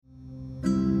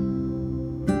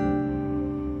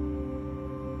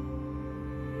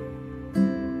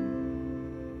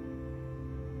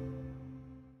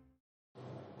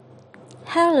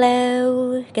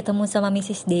Halo, ketemu sama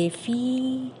Misis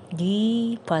Devi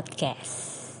di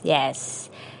podcast.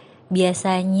 Yes,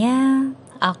 biasanya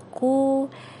aku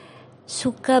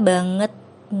suka banget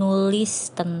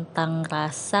nulis tentang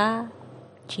rasa,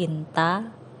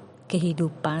 cinta,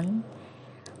 kehidupan,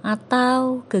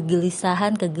 atau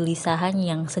kegelisahan-kegelisahan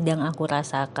yang sedang aku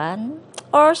rasakan,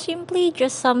 or simply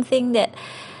just something that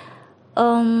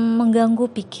mengganggu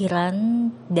pikiran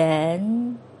dan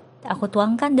aku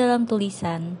tuangkan dalam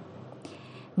tulisan.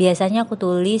 Biasanya aku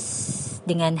tulis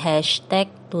dengan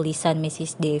hashtag tulisan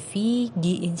Misis Devi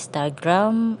di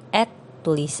Instagram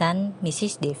 @tulisan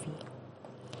Misis Devi.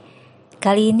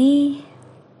 Kali ini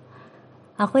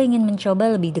aku ingin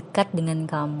mencoba lebih dekat dengan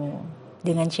kamu,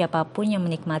 dengan siapapun yang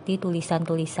menikmati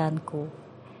tulisan-tulisanku,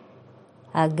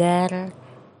 agar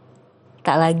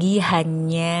tak lagi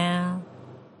hanya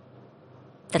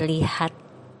terlihat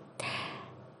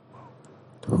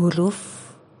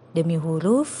huruf demi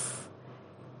huruf,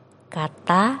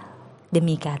 kata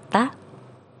demi kata,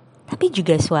 tapi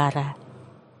juga suara.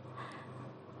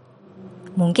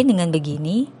 Mungkin dengan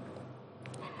begini,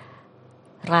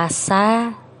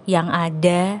 rasa yang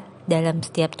ada dalam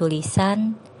setiap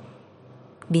tulisan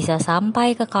bisa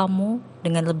sampai ke kamu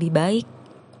dengan lebih baik.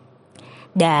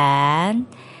 Dan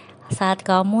saat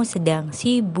kamu sedang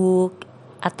sibuk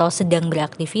atau sedang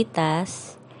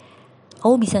beraktivitas,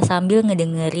 kamu bisa sambil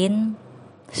ngedengerin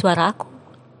suara aku,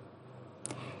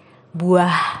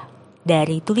 buah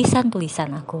dari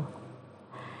tulisan-tulisan aku.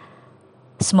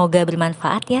 Semoga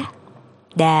bermanfaat ya.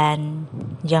 Dan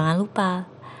jangan lupa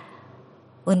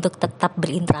untuk tetap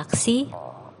berinteraksi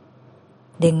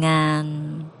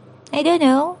dengan,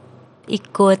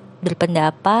 ikut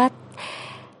berpendapat,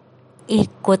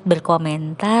 ikut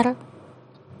berkomentar,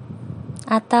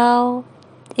 atau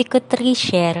ikut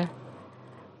reshare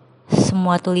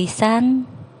semua tulisan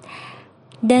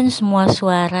dan semua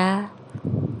suara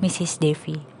Misis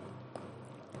Devi.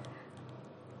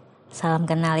 Salam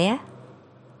kenal ya.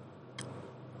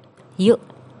 Yuk,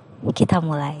 kita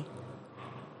mulai.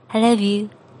 I love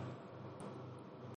you.